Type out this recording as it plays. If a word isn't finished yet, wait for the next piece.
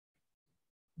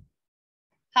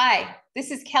Hi,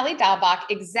 this is Kelly Dalbach,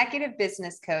 Executive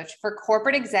Business Coach for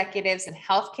corporate executives in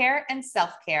healthcare and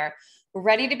self-care,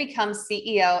 ready to become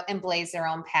CEO and blaze their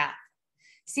own path.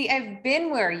 See, I've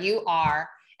been where you are,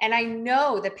 and I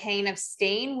know the pain of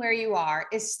staying where you are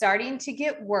is starting to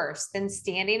get worse than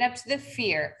standing up to the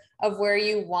fear of where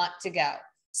you want to go.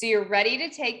 So you're ready to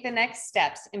take the next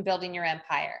steps in building your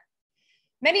empire.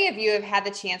 Many of you have had the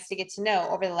chance to get to know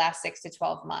over the last 6 to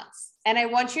 12 months. And I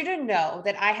want you to know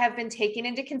that I have been taking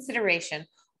into consideration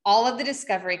all of the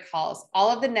discovery calls, all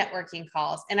of the networking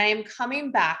calls, and I am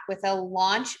coming back with a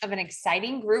launch of an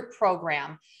exciting group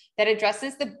program that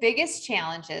addresses the biggest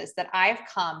challenges that I've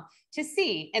come to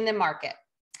see in the market.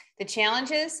 The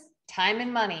challenges, time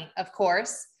and money, of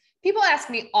course. People ask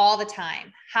me all the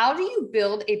time, how do you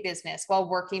build a business while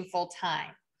working full time?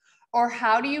 Or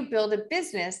how do you build a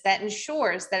business that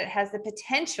ensures that it has the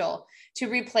potential to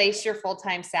replace your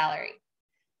full-time salary?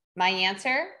 My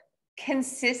answer,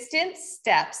 consistent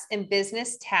steps in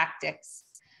business tactics,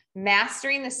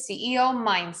 mastering the CEO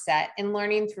mindset and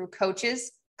learning through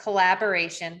coaches,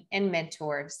 collaboration, and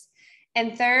mentors.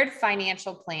 And third,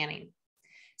 financial planning.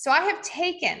 So I have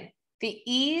taken the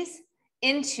ease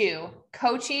into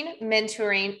coaching,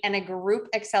 mentoring, and a group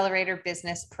accelerator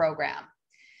business program.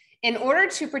 In order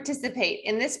to participate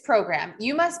in this program,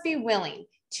 you must be willing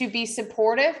to be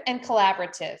supportive and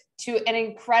collaborative to an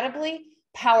incredibly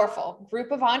powerful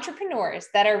group of entrepreneurs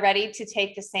that are ready to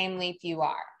take the same leap you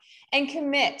are and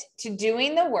commit to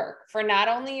doing the work for not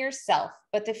only yourself,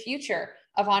 but the future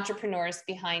of entrepreneurs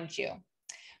behind you.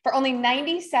 For only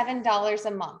 $97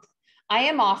 a month, I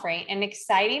am offering an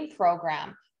exciting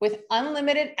program with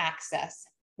unlimited access,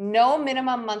 no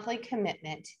minimum monthly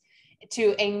commitment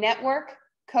to a network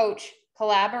coach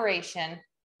collaboration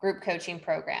group coaching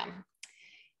program.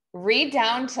 Read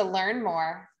down to learn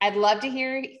more. I'd love to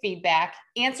hear feedback,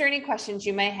 answer any questions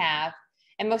you may have,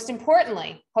 and most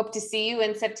importantly, hope to see you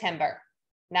in September.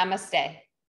 Namaste.